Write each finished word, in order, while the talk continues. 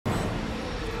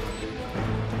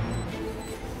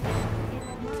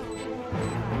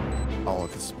Oh,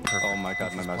 this is perfect. Oh my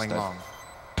god, my mouse died.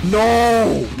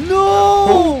 No!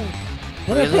 No!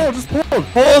 Really? Pull, just pull!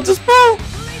 Pull, just pull!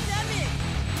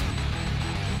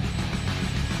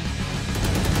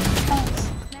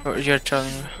 Oh, you're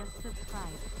trolling me.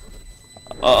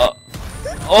 Oh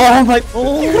my!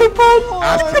 Oh! You could've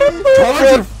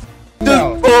pulled!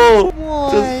 Just pull!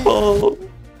 Just pull!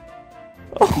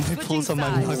 I pulled on my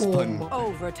mouse button.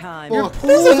 Overtime. You're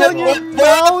pulling on your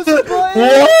mouse button!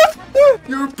 What?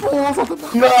 You're pulling on the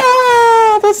mouse.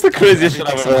 No! That's the craziest shit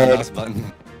I've ever heard.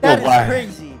 That is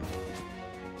crazy.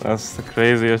 That's the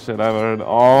craziest shit I've heard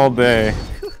all day.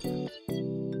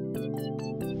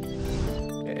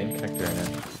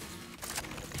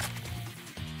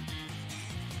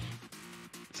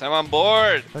 I'm on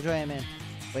board. Go join him in.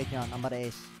 Wait, on. I'm about to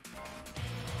ace.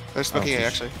 They're smoking A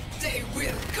actually. They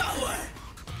will cover.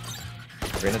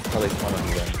 Rena's probably one of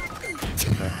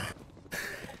them.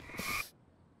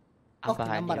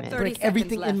 I'm about to break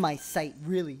everything in my sight.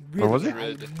 Really, really. Where was it?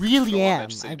 I really am.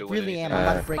 I really am. I'm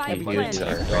about to break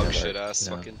everything. Dog shit ass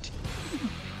fucking.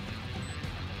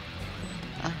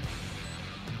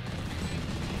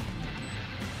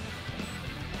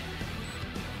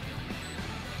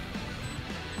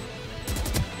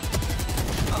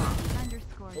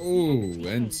 Oh,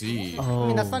 NT. I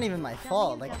mean, that's not even my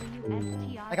fault. Like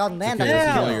I'll land.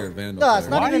 Okay, No, it's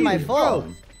not even my fault.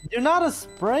 You're not a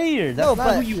sprayer. That's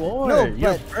not who you are. No,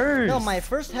 you're first. No, my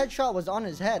first headshot was on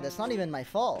his head. That's not even my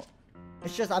fault.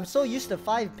 It's just I'm so used to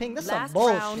 5 ping. This is some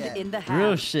bullshit.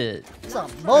 Real shit. Some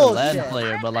You're a bullshit. LAN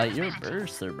player, but like you're a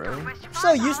burster, bro. I'm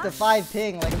so used to 5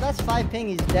 ping. Like if that's 5 ping,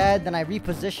 he's dead. Then I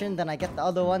reposition. Then I get the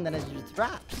other one. Then it just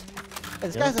wraps.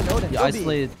 This guy's an Odin.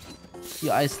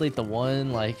 You isolate the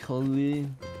one, like holy.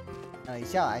 Oh, you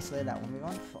see how I isolated that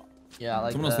 1v1? Fuck. Yeah,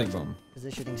 like someone else think bomb.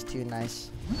 Positioning's too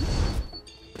nice.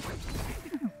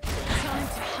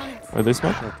 Are they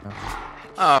smoke?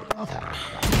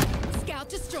 Scout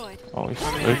destroyed. Oh, he's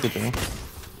rotating.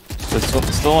 They're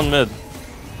still on mid.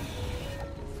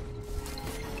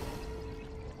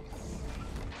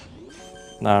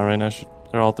 Nah, right now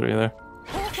they're all 3 there.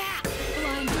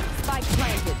 Spike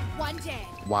planted. One dead.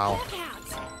 Wow.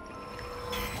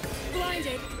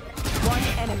 Blinded. One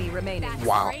enemy remaining.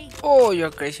 Wow. Oh, you're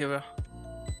crazy, bro.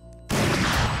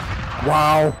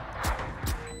 Wow.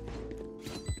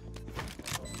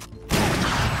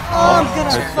 Oh, I'm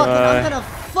gonna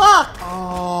fuck!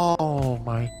 Oh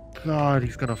my god,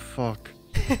 he's gonna fuck.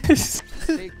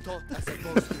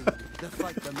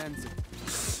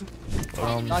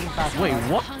 Wait,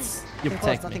 what? You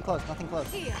protect me. Nothing close.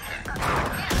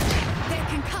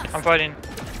 I'm fighting.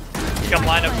 You can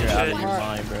line up your shit.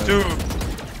 Mind, bro. Dude.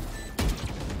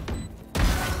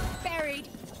 Buried.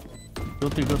 Go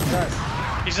through.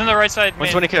 He's in the right side.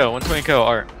 120 kill, 120 kill,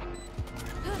 Art.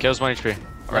 Kills 1 HP.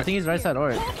 I think he's right side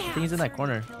or I think he's in that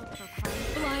corner.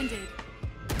 Blinded.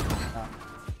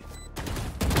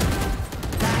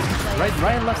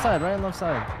 Right and left side.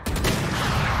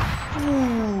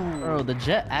 Ooh. Bro, the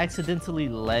jet accidentally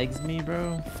legs me,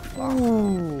 bro.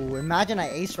 Ooh, imagine I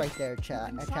ace right there,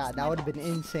 chat. That would have been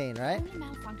insane, right?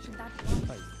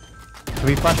 Can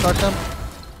we flash shot them?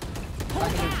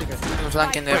 I'm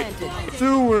flanking there.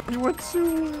 Sewer! You went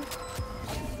sewer!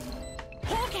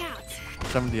 Hawk out.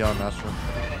 70 on master.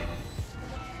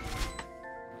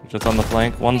 Just on the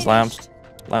flank. One's lamps.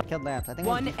 Killed lamps. I think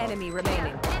one enemy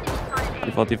remaining.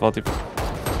 Default.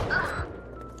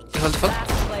 Last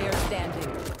player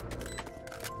standing.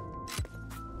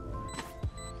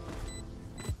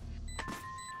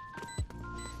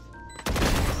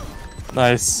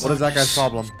 Nice. What is that guy's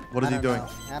problem? What is he doing?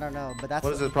 I don't know, but that's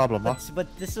what is his problem, huh? But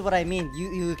this is what I mean.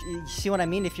 You see what I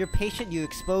mean? If you're patient, you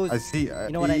expose. I see. You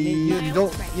know what I mean? You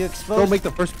expose. Don't make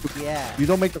the first. Yeah. You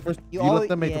don't make the first. You let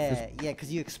them make the first. Yeah,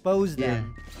 because you expose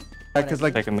them. Because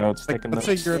like taking notes. Let's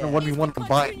say you're in a 1v1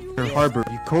 combined, you're harbor.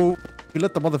 You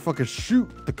let the motherfucker shoot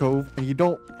the cove, and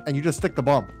you just stick the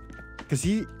bomb, because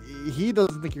he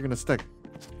doesn't think you're gonna stick.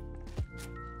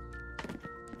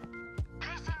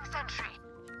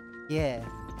 Yeah.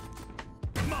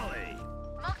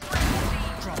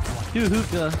 Dude,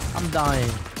 hookah. I'm dying.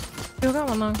 You got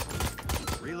one long.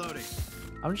 Reloading.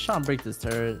 I'm just trying to break this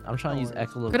turret. I'm trying to use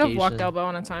echolocation. Could have walked elbow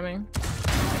on a timing.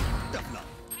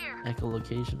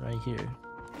 Echolocation right here.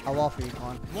 I'll wall for you,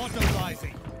 Con.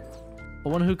 Oh,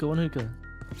 one hookah.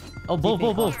 Oh,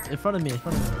 both. In front of me.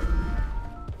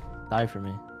 Die for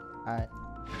me. Alright.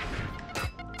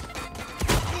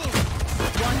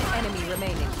 One enemy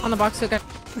remaining. On the box hookah.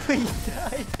 He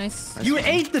died. Nice. You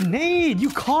ate the nade. You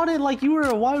caught it like you were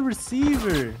a wide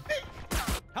receiver.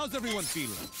 How's everyone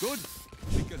feeling? Good?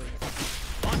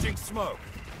 Launching smoke.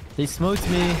 They smoked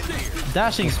me.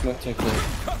 Dashing.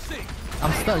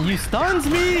 I'm stunned. You stunned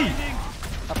me!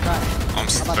 Up front. I'm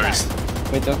How about thirsty.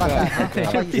 that? Wait, How don't about that? go. How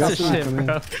about you Piece of stop shit, that?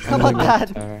 bro. How about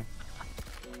that? Alright.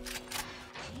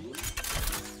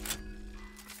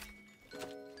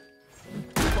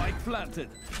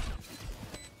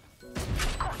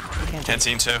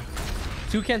 Canteen 2.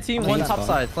 2 canteen, 1 top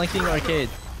side. Flanking arcade.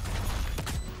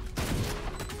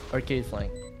 Arcade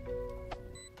flank.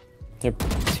 They're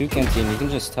 2 canteen, you can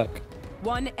just tuck.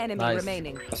 1 enemy Nice.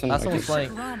 remaining. That's Last one was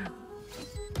flank.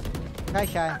 Hi,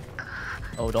 Shy.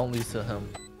 Oh, don't lose to him.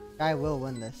 Shy will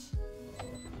win this.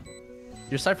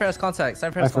 Your Cypher has contact.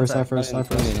 Cypher has contact.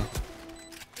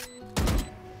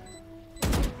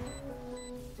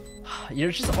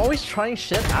 You're just always trying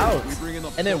shit out.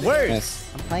 And it works.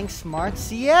 Yes. I'm playing smart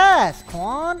CS,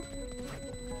 Quan.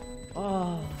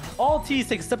 Oh. All T's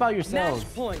take a step out yourselves.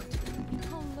 Point.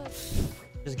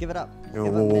 Just give it up. Yo,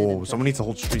 Give whoa, up whoa, mid whoa. and Someone needs to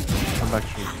hold street. Come back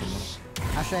street.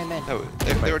 I'll show you mid. No,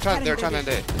 they were trying to end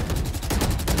it.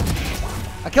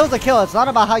 A kill's a kill. It's not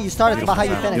about how you start, it's about how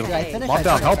you finish. I finish, I Lock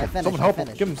down, finish, help I him. finish, Someone I help him.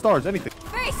 finish. Give him stars, anything.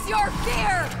 Face your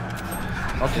fear!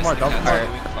 That's smart, that's smart.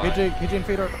 KJ and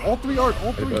Fade art. All 3 art,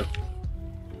 all 3.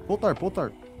 Both art, both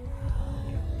art.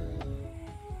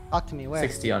 Talk to me, where?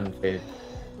 60 on fade.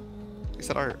 You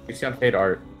said art. 60 on fade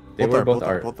art. They Both were art, both both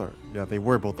art, art. both art. Yeah, they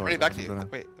were both art. Running back to you.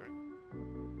 Wait.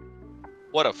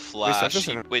 What a flash. this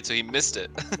is- Wait, so he missed it.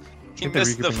 He Get the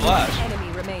missed the recouping. flash.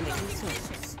 Enemy remaining.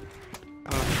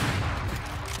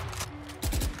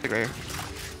 Take right here.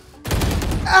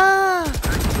 Ah!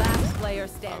 Last player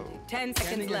standing. 10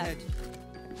 seconds left.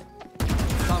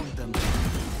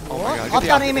 Oh my god. Up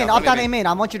down aim in, up down aim in.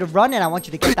 I want you to run and I want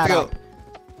you to get that up.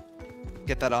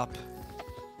 Get that up.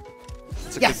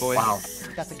 That's a Yes! good boy. Wow.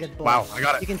 That's a good boy. Wow, I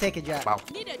got it. You can take it, Jack. Wow.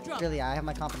 Really, I have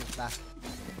my confidence back.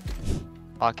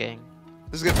 Walking.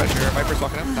 This is good pressure. Viper's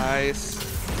walking up. Nice.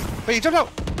 Wait, you jumped out.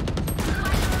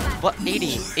 What?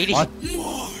 80. 80. What?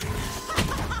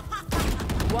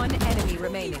 1 enemy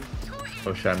remaining.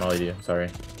 Oh shit, I mollied you. Sorry.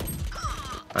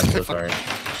 I'm so sorry.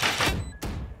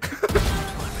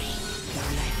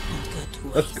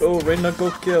 Let's go, Reina, go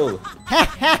kill.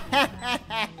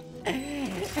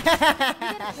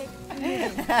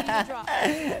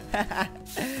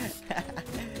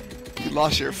 You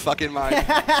lost your fucking mind.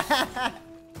 Hawk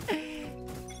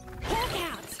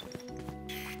out!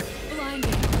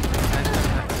 Blinding.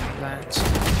 Alright.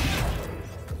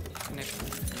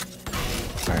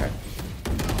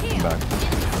 Here. Back.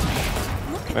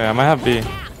 Wait, I might have B.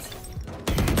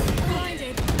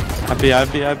 Blinded. I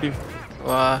have B.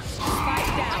 Spike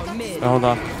down mid. Oh, hold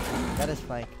on. That is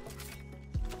Spike.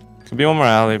 Could be one more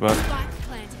alley, but. Spike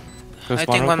planted. I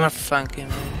think one more flanking.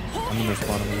 I'm in this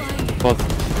spawn. both.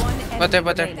 1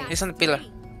 enemy remaining. He's on the pillar.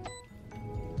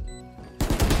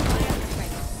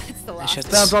 It's the last.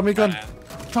 Damn, drop me gun.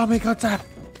 Drop me gun, tap.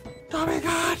 Drop me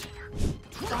gun.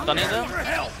 Stunning them?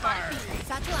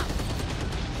 Satchel out.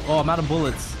 Oh, I'm out of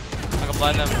bullets. I can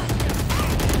blind them.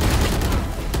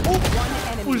 1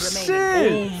 enemy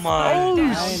remaining. Oh my.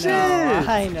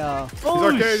 I know. Oh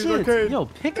arcade, he's shit! arcade. Yo,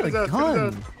 pick a Get his ass, get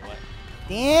his gun.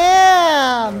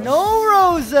 Damn! No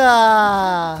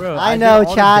Rosa! Bro, I did know, all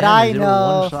the Chad, I damage, they were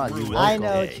know. one shot, you I welcome.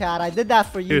 know, Chad. I did that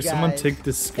for you Here, guys. someone take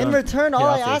this gun. In return, all Here,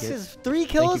 I I'll ask take it. is 3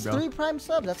 kills, bro. 3 prime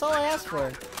subs. That's all I asked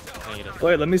for.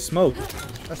 Wait, let me smoke.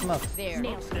 Or smoke. There.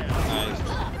 Nice.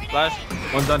 Flash.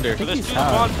 One's under. think There's he's two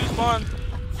out. spawn, 2 spawn.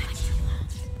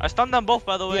 I stunned them both,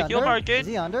 by the Is he way. Kill him, under? arcade. Is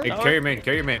he under? Hey, carry your main,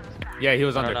 carry your main. Yeah, he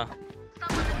was I under. don't know.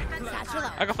 Satchel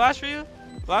out. I can flash for you.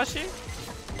 Flash you.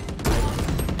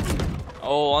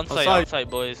 Oh, on site,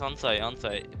 boys. On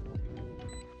site.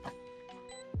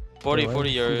 40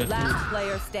 yours. Last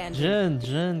player standing.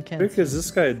 Jin, can't. What is this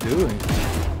guy doing?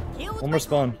 One more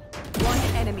spawn. 1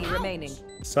 enemy remaining.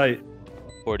 Sight.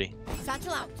 40.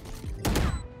 Satchel out.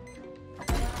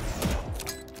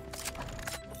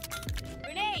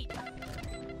 Grenade.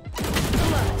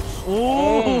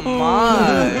 Oh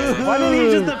my. Why didn't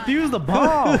he just defuse the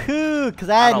bomb? Because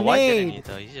I I had don't know why didn't nade. he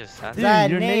though. He just had Dude, That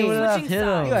your name name. would have Switching hit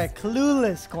him. You are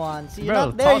clueless, Quan. See, you're Bro,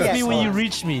 not there talk yet. to me when you Quan.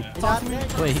 reach me. You're not there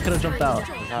yet. Wait, he could have jumped out.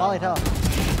 Molly, tell.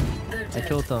 I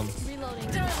killed him.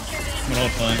 Reloading. I'm all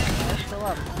flank. Still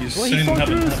up. You Wait, he swung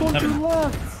through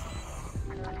left.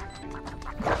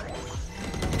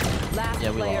 Last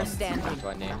Yeah, we player lost. standing.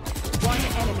 1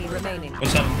 enemy remaining.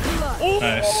 What's up?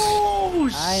 Nice. Oh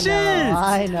shit!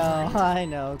 I know,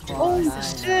 Quan. Oh I know.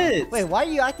 shit! Wait, why are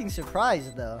you acting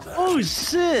surprised, though? Oh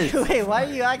shit! Wait, why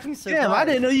are you acting surprised? Damn, I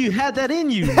didn't know you had that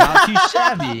in you. Not too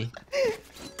shabby.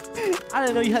 I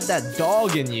didn't know you had that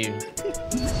dog in you.